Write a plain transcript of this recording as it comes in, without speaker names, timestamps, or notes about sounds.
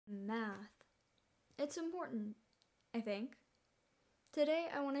Math. It's important, I think. Today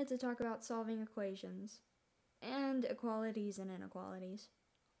I wanted to talk about solving equations and equalities and inequalities.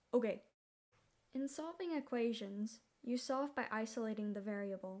 Okay, in solving equations, you solve by isolating the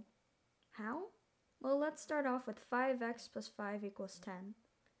variable. How? Well, let's start off with 5x plus 5 equals 10.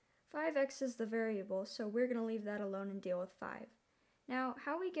 5x is the variable, so we're going to leave that alone and deal with 5. Now,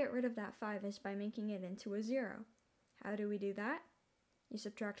 how we get rid of that 5 is by making it into a 0. How do we do that? You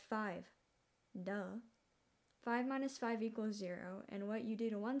subtract 5. Duh. 5 minus 5 equals 0, and what you do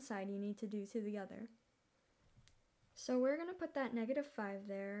to one side you need to do to the other. So we're going to put that negative 5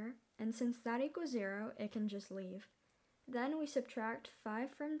 there, and since that equals 0, it can just leave. Then we subtract 5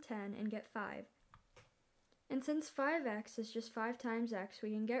 from 10 and get 5. And since 5x is just 5 times x,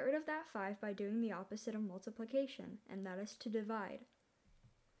 we can get rid of that 5 by doing the opposite of multiplication, and that is to divide.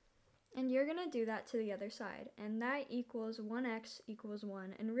 And you're going to do that to the other side, and that equals 1x equals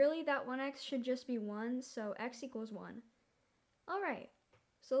 1, and really that 1x should just be 1, so x equals 1. Alright,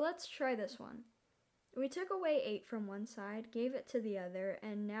 so let's try this one. We took away 8 from one side, gave it to the other,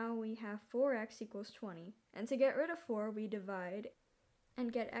 and now we have 4x equals 20. And to get rid of 4, we divide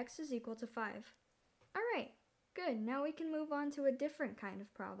and get x is equal to 5. Alright, good, now we can move on to a different kind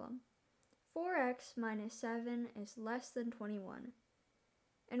of problem. 4x minus 7 is less than 21.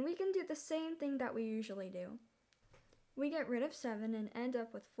 And we can do the same thing that we usually do. We get rid of 7 and end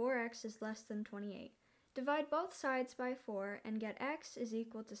up with 4x is less than 28. Divide both sides by 4 and get x is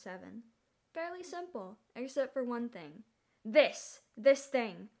equal to 7. Fairly simple, except for one thing. This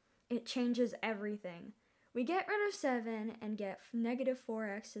thing. It changes everything. We get rid of 7 and get negative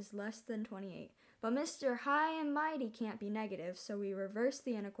 4x is less than 28. But Mr. High and Mighty can't be negative, so we reverse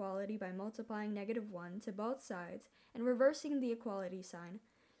the inequality by multiplying negative 1 to both sides and reversing the equality sign.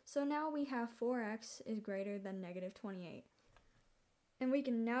 So now we have 4x is greater than negative 28. And we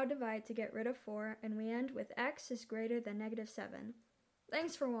can now divide to get rid of 4, and we end with x is greater than negative 7.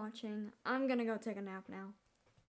 Thanks for watching. I'm gonna go take a nap now.